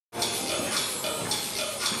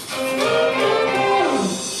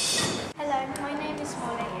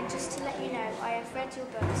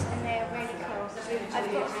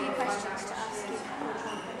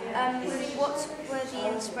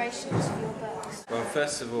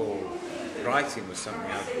first of all, writing was something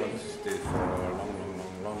I'd wanted to do for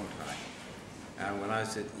a long time. And when I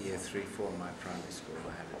was at year 3-4 in my primary school,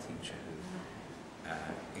 I had a teacher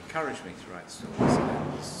who encouraged me to write stories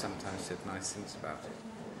and sometimes said nice things about it,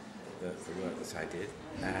 the work that I did.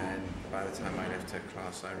 And by the time I left her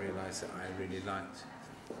class, I realised that I really liked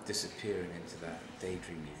disappearing into that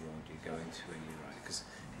daydreamy world you go into when you write. Because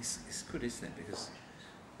it's good, isn't it? Because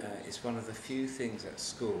it's one of the few things at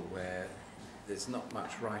school where there's not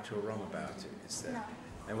much right or wrong about it, is there? No.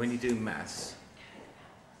 And when you do maths,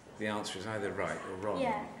 the answer is either right or wrong,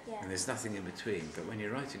 and there's nothing in between. But when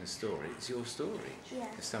you're writing a story, it's your story.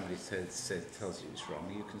 If somebody tells you it's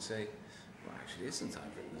wrong, you can say, well, actually, isn't.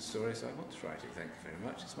 I've written the story, so I want to write it. Thank you very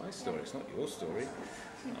much. It's my story. It's not your story.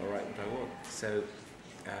 I'll write what I want. So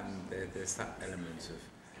there's that element of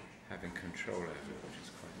having control over it, which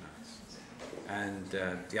is quite nice. And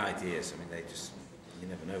the ideas, I mean, you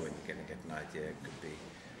never know when you're going to get an idea. It could be,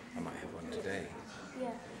 I might have one today.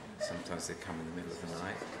 Sometimes they come in the middle of the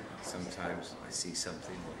night. Sometimes I see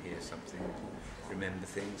something or hear something, remember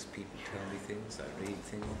things, people tell me things, I read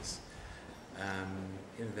things.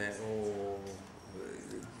 They're all,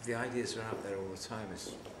 the ideas are out there all the time.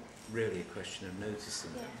 It's really a question of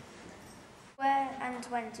noticing them. Where and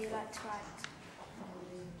when do you like to write?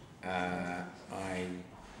 I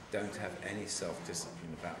don't have any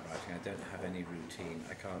self-discipline about writing. I don't have any routine.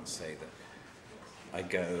 I can't say that I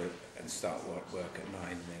go and start work at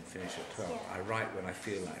 9 and then finish at 12. I write when I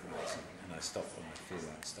feel like writing, and I stop when I feel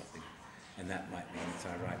like stopping. And that might mean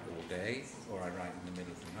that I write all day, or I write in the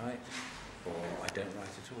middle of the night, or I don't write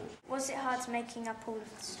at all. Was it hard making up all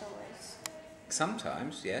of the stories?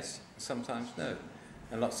 Sometimes, yes. Sometimes, no.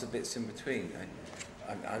 And lots of bits in between.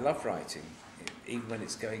 I love writing. Even when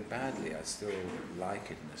it's going badly, I still like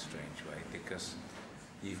it in a strange way, because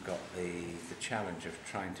you've got the challenge of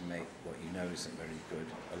trying to make what you know isn't very good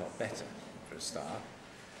a lot better for a start.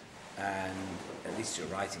 And at least you're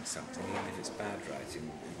writing something, even if it's bad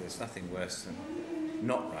writing. There's nothing worse than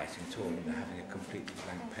not writing at all than having a completely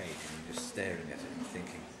blank page and you're just staring at it and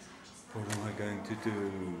thinking, what am I going to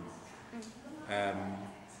do?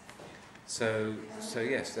 So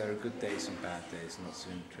yes, there are good days and bad days, and lots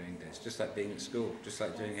of in-between days. Just like being at school, just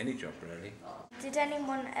like doing any job, really. Did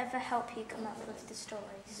anyone ever help you come up with the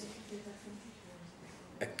stories?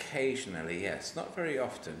 Occasionally, yes. Not very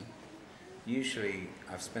often. Usually,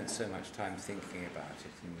 I've spent so much time thinking about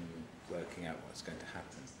it and working out what's going to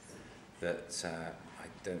happen that I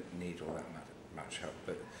don't need all that much help.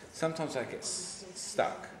 But sometimes I get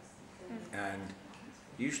stuck, and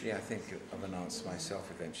usually I think of an answer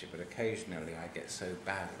myself eventually, but occasionally I get so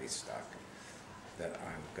badly stuck that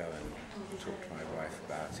I'll go and talk to my wife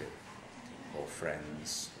about it, or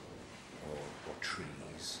friends, or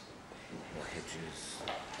trees, or hedges,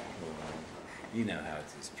 or you know how it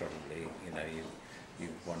is probably, you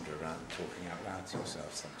wander around talking out loud to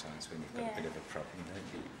yourself sometimes when you've got a bit of a problem, don't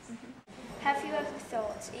you? Have you ever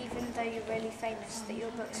thought, even though you're really famous, that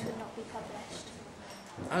your books would not be published?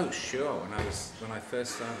 Oh, sure. When I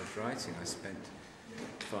first started writing, I spent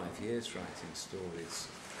 5 years writing stories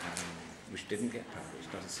which didn't get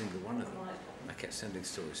published, not a single one of them. I kept sending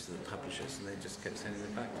stories to the publishers, and they just kept sending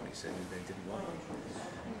them back to me, saying they didn't want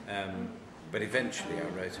them. But eventually, I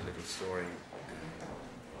wrote a little story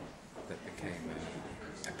that became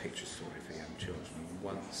a picture story for young children. And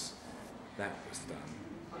once that was done,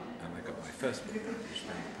 and I got my first book published,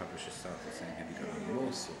 then the publisher started saying, "Have you got any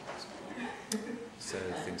more stories?" So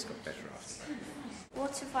things got better after that.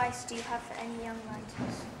 What advice do you have for any young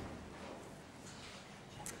writers?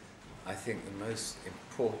 I think the most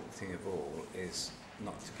important thing of all is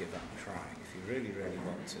not to give up trying. If you really, really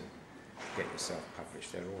want to get yourself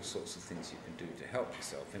published, there are all sorts of things you can do to help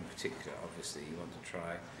yourself. In particular, obviously, you want to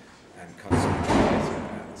try and concentrate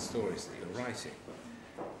on the stories that you're writing.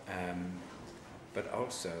 But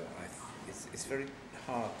also, it's very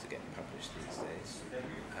hard to get published these days.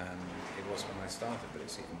 It was when I started, but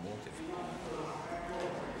it's even more difficult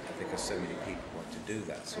because so many people want to do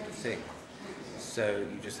that sort of thing. So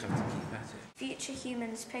you just have to keep at it. Future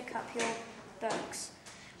humans pick up your books.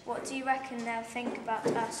 What do you reckon they'll think about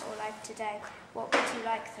us or life today? What would you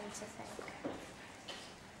like them to think?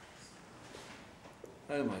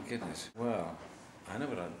 Oh my goodness. Well, I know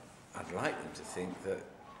what I'd like them to think, that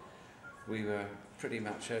we were pretty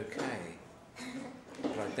much okay.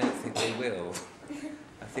 But I don't think they will.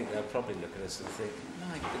 I think they'll probably look at us and think,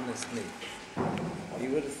 my goodness me. You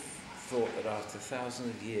would have thought that after thousands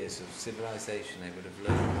of years of civilization they would have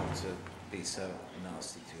learned not to be so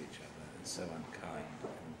nasty to each other and so unkind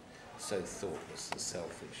and so thoughtless and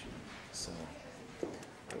selfish and so on.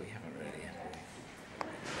 But we haven't really, have we?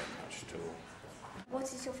 Not much at all. What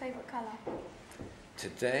is your favourite colour?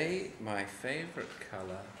 Today, my favourite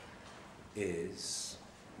colour is,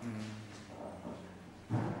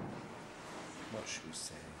 what should we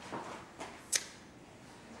say?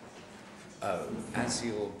 Oh,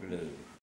 azure blue.